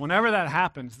Luther says whenever that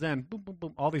happens, then boom, boom,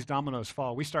 boom, all these dominoes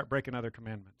fall. We start breaking other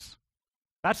commandments.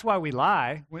 That's why we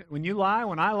lie. When you lie,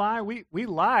 when I lie, we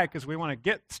lie because we want to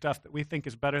get stuff that we think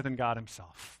is better than God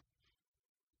himself.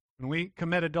 When we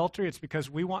commit adultery, it's because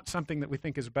we want something that we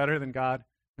think is better than God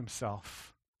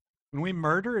himself. When we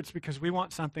murder, it's because we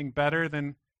want something better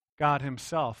than God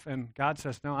himself. And God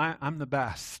says, no, I'm the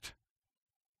best.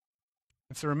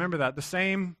 And so remember that. The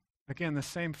same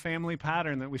family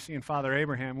pattern that we see in Father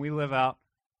Abraham, we live out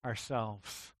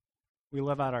ourselves. We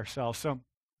live out ourselves. So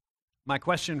my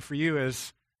question for you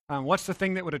is, what's the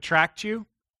thing that would attract you?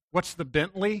 What's the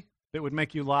Bentley that would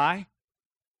make you lie?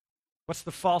 What's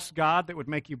the false god that would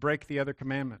make you break the other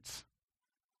commandments?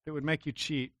 That would make you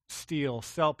cheat, steal,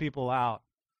 sell people out?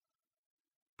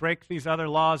 Break these other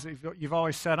laws that you've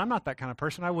always said, I'm not that kind of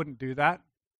person. I wouldn't do that.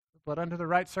 But under the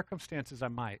right circumstances, I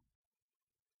might.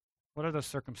 What are those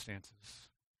circumstances?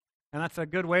 And that's a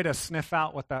good way to sniff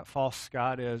out what that false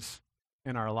god is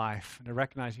in our life and to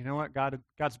recognize, you know what,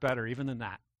 God's better even than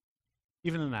that.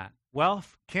 Even than that.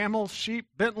 Wealth, camels, sheep,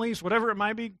 Bentleys, whatever it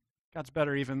might be, God's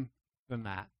better even than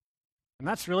that. And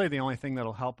that's really the only thing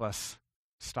that'll help us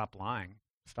stop lying,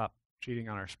 stop cheating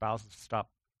on our spouses,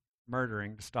 stop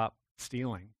murdering, to stop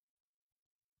stealing,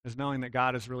 is knowing that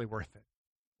God is really worth it,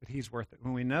 that he's worth it.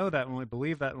 When we know that, when we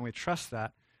believe that, when we trust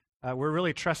that, we're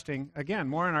really trusting, again,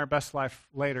 more in our best life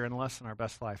later and less in our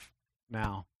best life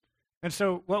now. And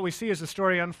so what we see as the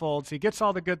story unfolds, he gets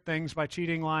all the good things by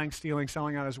cheating, lying, stealing,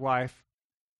 selling out his wife,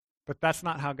 but that's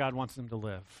not how God wants him to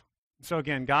live. So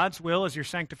again, God's will is your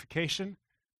sanctification.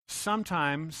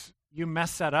 Sometimes you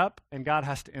mess that up and God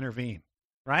has to intervene,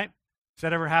 right? Has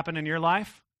that ever happened in your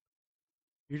life?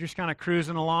 You're just kind of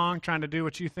cruising along, trying to do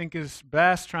what you think is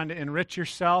best, trying to enrich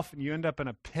yourself, and you end up in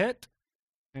a pit,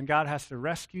 and God has to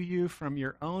rescue you from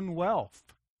your own wealth,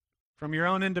 from your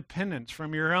own independence,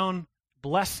 from your own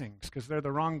blessings, because they're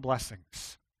the wrong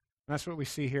blessings. And that's what we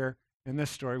see here in this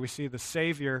story. We see the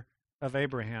Savior of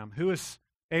Abraham. Who is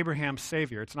Abraham's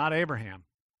Savior? It's not Abraham.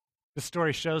 This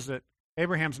story shows that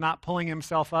Abraham's not pulling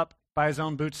himself up by his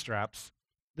own bootstraps.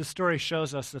 This story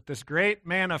shows us that this great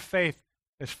man of faith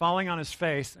is falling on his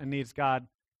face and needs God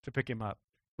to pick him up.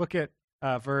 Look at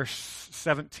verse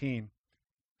 17.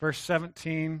 Verse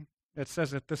 17, it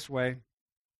says it this way.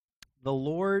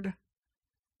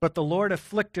 But the Lord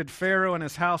afflicted Pharaoh and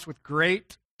his house with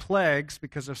great plagues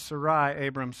because of Sarai,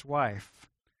 Abram's wife.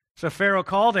 So Pharaoh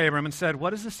called Abram and said,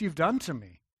 "What is this you've done to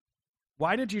me?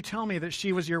 Why did you tell me that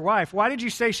she was your wife? Why did you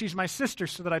say she's my sister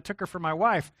so that I took her for my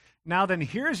wife? Now then,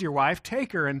 here's your wife.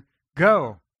 Take her and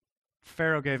go."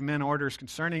 Pharaoh gave men orders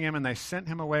concerning him, and they sent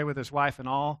him away with his wife and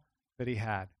all that he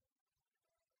had.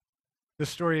 This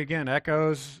story again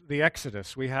echoes the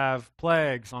Exodus. We have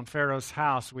plagues on Pharaoh's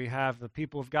house. We have the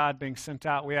people of God being sent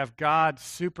out. We have God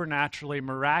supernaturally,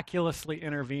 miraculously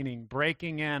intervening,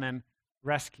 breaking in and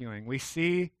rescuing. We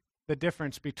see the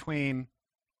difference between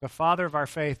the father of our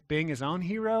faith being his own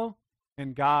hero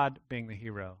and God being the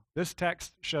hero. This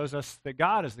text shows us that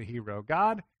God is the hero.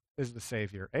 God is the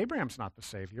Savior. Abraham's not the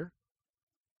Savior.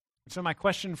 And so my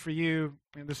question for you,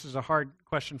 and this is a hard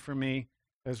question for me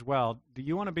as well, do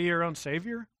you want to be your own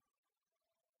Savior?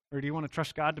 Or do you want to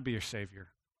trust God to be your Savior?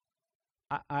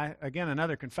 I again,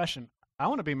 another confession, I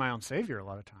want to be my own Savior a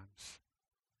lot of times.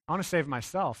 I want to save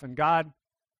myself. And God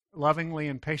lovingly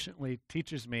and patiently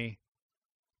teaches me,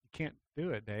 you can't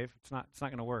do it, Dave. It's not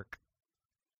going to work.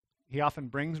 He often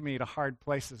brings me to hard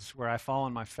places where I fall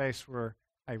on my face, where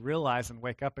I realize and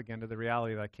wake up again to the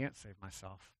reality that I can't save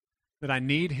myself, that I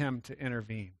need him to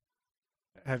intervene.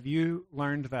 Have you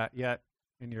learned that yet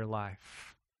in your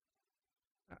life?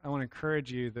 I want to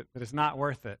encourage you that it's not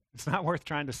worth it. It's not worth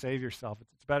trying to save yourself.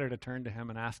 It's better to turn to him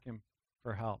and ask him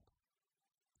for help.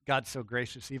 God's so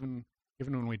gracious, even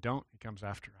when we don't, he comes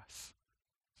after us.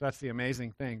 So that's the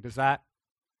amazing thing. Does that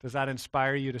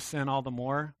inspire you to sin all the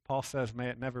more? Paul says, may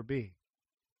it never be.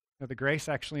 Now, the grace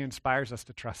actually inspires us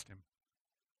to trust him.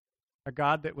 A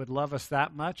God that would love us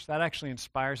that much, that actually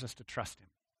inspires us to trust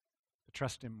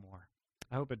him more.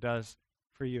 I hope it does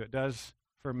for you. It does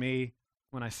for me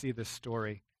when I see this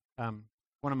story. One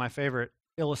of my favorite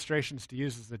illustrations to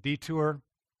use is the detour.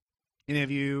 Any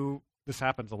of you, this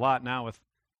happens a lot now with,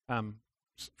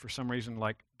 for some reason,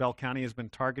 like Bell County has been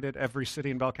targeted. Every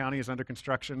city in Bell County is under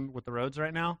construction with the roads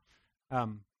right now.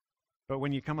 But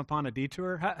when you come upon a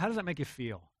detour, how does that make you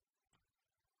feel?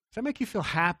 Does that make you feel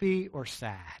happy or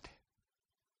sad?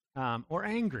 Or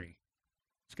angry?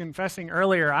 I was confessing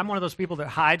earlier, I'm one of those people that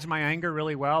hides my anger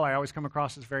really well. I always come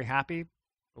across as very happy.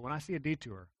 But when I see a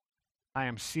detour, I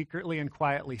am secretly and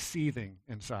quietly seething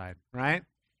inside, right?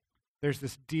 There's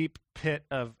this deep pit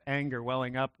of anger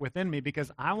welling up within me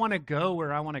because I want to go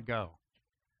where I want to go.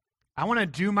 I want to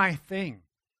do my thing.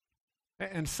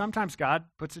 And sometimes God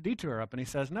puts a detour up and he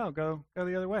says, no, go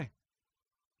the other way.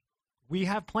 We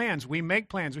have plans. We make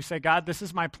plans. We say, God, this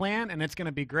is my plan and it's going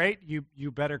to be great.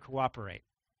 You better cooperate.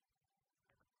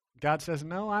 God says,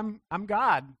 no, I'm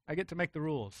God. I get to make the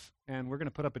rules and we're going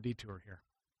to put up a detour here.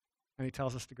 And he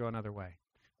tells us to go another way.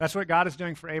 That's what God is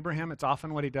doing for Abraham. It's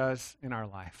often what he does in our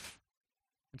life.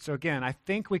 And so again, I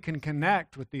think we can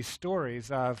connect with these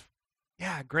stories of,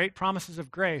 great promises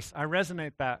of grace. I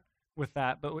resonate with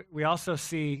that. But we also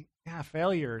see,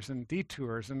 failures and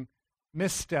detours and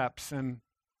missteps and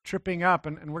tripping up.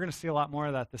 And we're going to see a lot more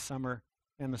of that this summer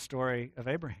in the story of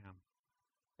Abraham.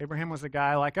 Abraham was a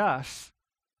guy like us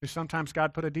who sometimes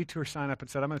God put a detour sign up and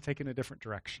said, I'm going to take you in a different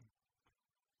direction.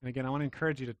 And again, I want to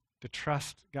encourage you to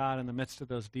trust God in the midst of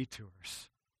those detours.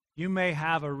 You may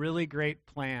have a really great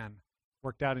plan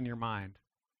worked out in your mind.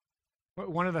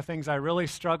 One of the things I really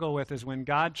struggle with is when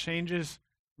God changes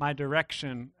my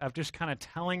direction of just kind of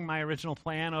telling my original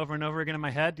plan over and over again in my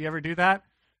head. Do you ever do that?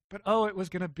 But it was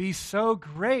going to be so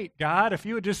great, God, if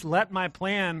you would just let my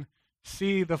plan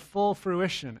see the full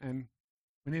fruition. And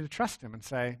we need to trust him and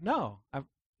say, no.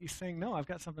 He's saying, no, I've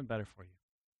got something better for you.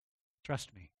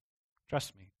 Trust me.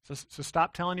 Trust me. So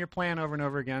stop telling your plan over and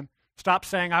over again. Stop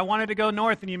saying, I wanted to go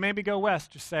north and you maybe go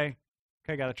west. Just say,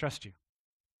 okay, I got to trust you.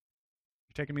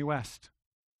 You're taking me west.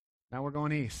 Now we're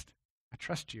going east. I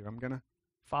trust you. I'm going to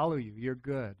follow you. You're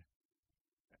good.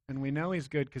 And we know he's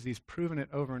good because he's proven it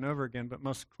over and over again, but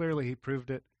most clearly he proved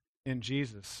it in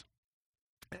Jesus.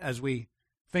 As we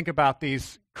think about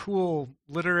these cool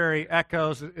literary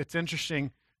echoes, it's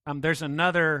interesting. There's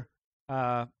another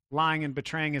lying and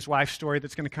betraying his wife story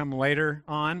that's going to come later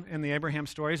on in the Abraham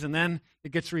stories, and then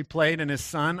it gets replayed in his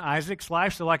son Isaac's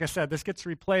life. So like I said, this gets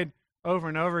replayed over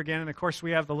and over again, and of course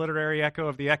we have the literary echo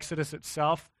of the Exodus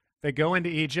itself. They go into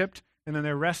Egypt, and then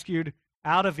they're rescued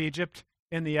out of Egypt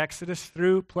in the Exodus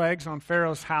through plagues on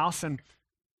Pharaoh's house, and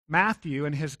Matthew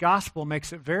in his gospel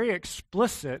makes it very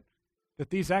explicit that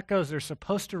these echoes are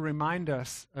supposed to remind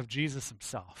us of Jesus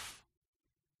himself.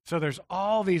 So there's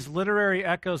all these literary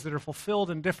echoes that are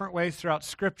fulfilled in different ways throughout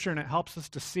Scripture, and it helps us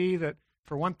to see that,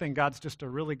 for one thing, God's just a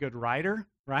really good writer,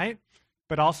 right?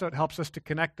 But also it helps us to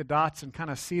connect the dots and kind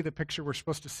of see the picture we're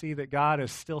supposed to see, that God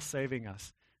is still saving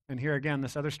us. And here again,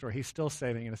 this other story, he's still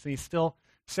saving us, and he's still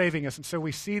saving us. And so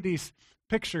we see these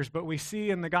pictures, but we see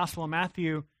in the Gospel of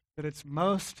Matthew that it's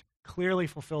most clearly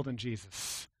fulfilled in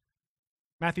Jesus.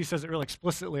 Matthew says it really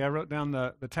explicitly. I wrote down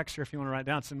the text here if you want to write it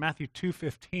down. It's in Matthew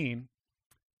 2:15.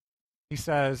 He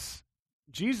says,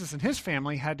 Jesus and his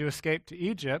family had to escape to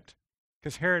Egypt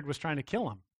because Herod was trying to kill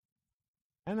him.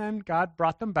 And then God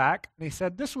brought them back, and he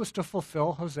said this was to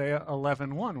fulfill Hosea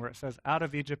 11:1, where it says, out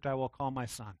of Egypt I will call my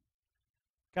son.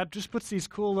 God just puts these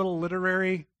cool little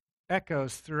literary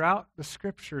echoes throughout the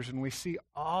Scriptures, and we see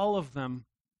all of them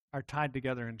are tied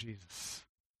together in Jesus.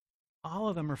 All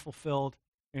of them are fulfilled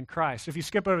in Christ. If you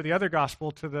skip over the other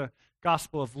gospel to the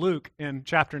Gospel of Luke in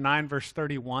chapter 9, verse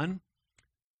 31,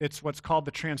 it's what's called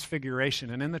the Transfiguration.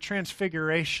 And in the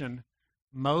Transfiguration,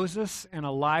 Moses and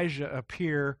Elijah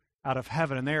appear out of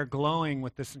heaven, and they are glowing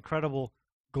with this incredible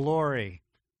glory.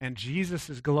 And Jesus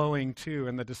is glowing too,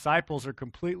 and the disciples are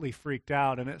completely freaked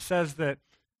out. And it says that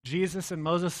Jesus and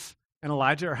Moses and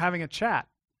Elijah are having a chat.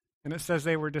 And it says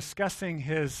they were discussing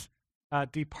his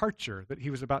departure that he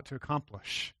was about to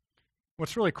accomplish.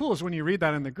 What's really cool is when you read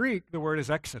that in the Greek, the word is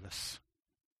Exodus.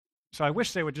 So I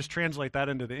wish they would just translate that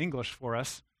into the English for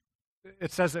us.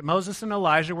 It says that Moses and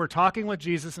Elijah were talking with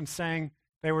Jesus and saying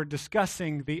they were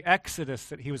discussing the Exodus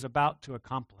that he was about to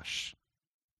accomplish.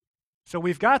 So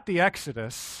we've got the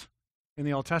Exodus in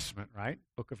the Old Testament, right?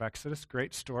 Book of Exodus,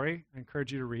 great story. I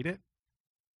encourage you to read it.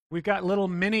 We've got little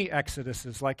mini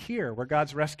Exoduses like here, where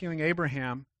God's rescuing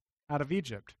Abraham out of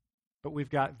Egypt. But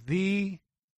we've got the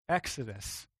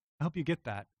Exodus. I hope you get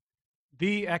that.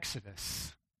 The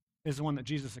Exodus is the one that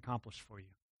Jesus accomplished for you.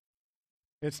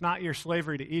 It's not your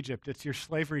slavery to Egypt. It's your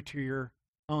slavery to your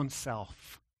own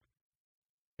self.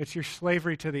 It's your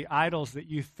slavery to the idols that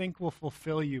you think will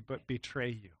fulfill you but betray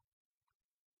you.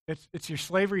 It's your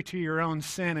slavery to your own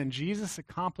sin, and Jesus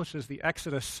accomplishes the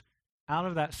Exodus out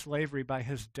of that slavery by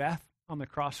his death on the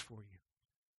cross for you.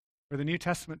 Where the New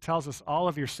Testament tells us all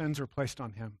of your sins were placed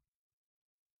on him,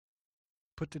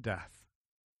 put to death.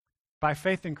 By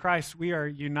faith in Christ, we are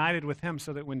united with him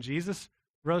so that when Jesus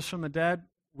rose from the dead,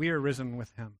 we are risen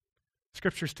with him.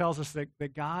 Scriptures tells us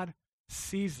that God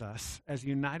sees us as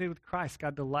united with Christ.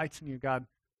 God delights in you. God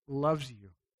loves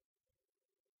you.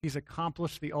 He's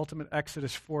accomplished the ultimate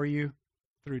exodus for you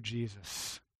through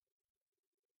Jesus.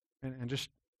 And just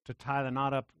to tie the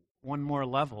knot up one more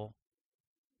level,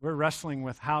 we're wrestling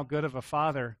with how good of a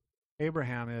father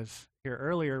Abraham is. Here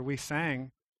earlier we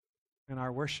sang in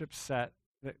our worship set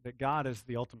that God is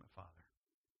the ultimate father.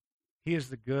 He is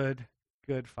the good,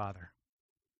 good father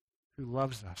who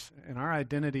loves us. And our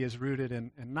identity is rooted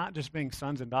in not just being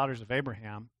sons and daughters of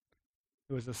Abraham,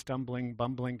 who was a stumbling,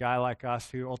 bumbling guy like us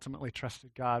who ultimately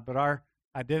trusted God, but our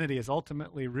identity is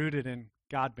ultimately rooted in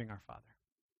God being our father.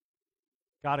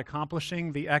 God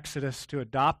accomplishing the exodus to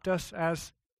adopt us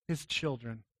as his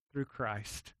children through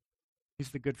Christ. He's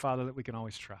the good father that we can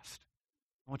always trust.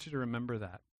 I want you to remember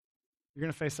that. You're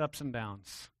going to face ups and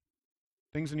downs.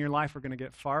 Things in your life are going to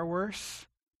get far worse.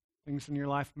 Things in your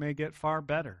life may get far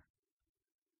better.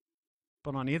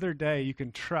 But on either day, you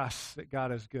can trust that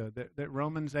God is good. That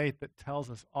Romans 8 that tells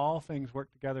us all things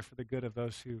work together for the good of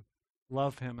those who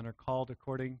love him and are called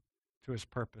according to his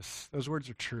purpose. Those words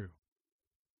are true.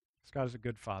 Because God is a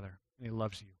good father, and he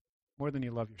loves you more than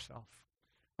you love yourself.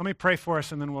 Let me pray for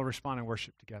us, and then we'll respond and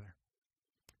worship together.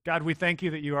 God, we thank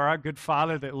you that you are a good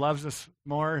father that loves us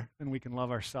more than we can love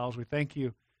ourselves. We thank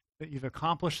you that you've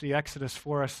accomplished the exodus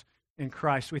for us in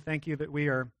Christ. We thank you that we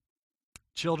are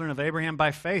children of Abraham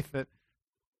by faith, that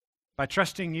by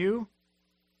trusting you,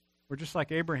 we're just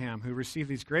like Abraham who received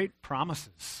these great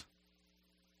promises.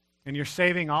 And you're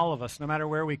saving all of us, no matter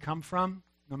where we come from,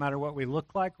 no matter what we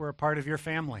look like, we're a part of your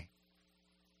family.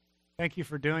 Thank you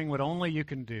for doing what only you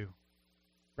can do,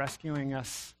 rescuing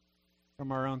us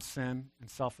from our own sin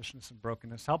and selfishness and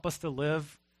brokenness. Help us to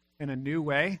live in a new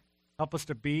way. Help us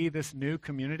to be this new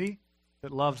community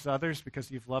that loves others because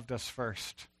you've loved us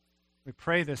first. We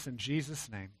pray this in Jesus'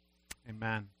 name.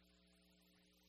 Amen.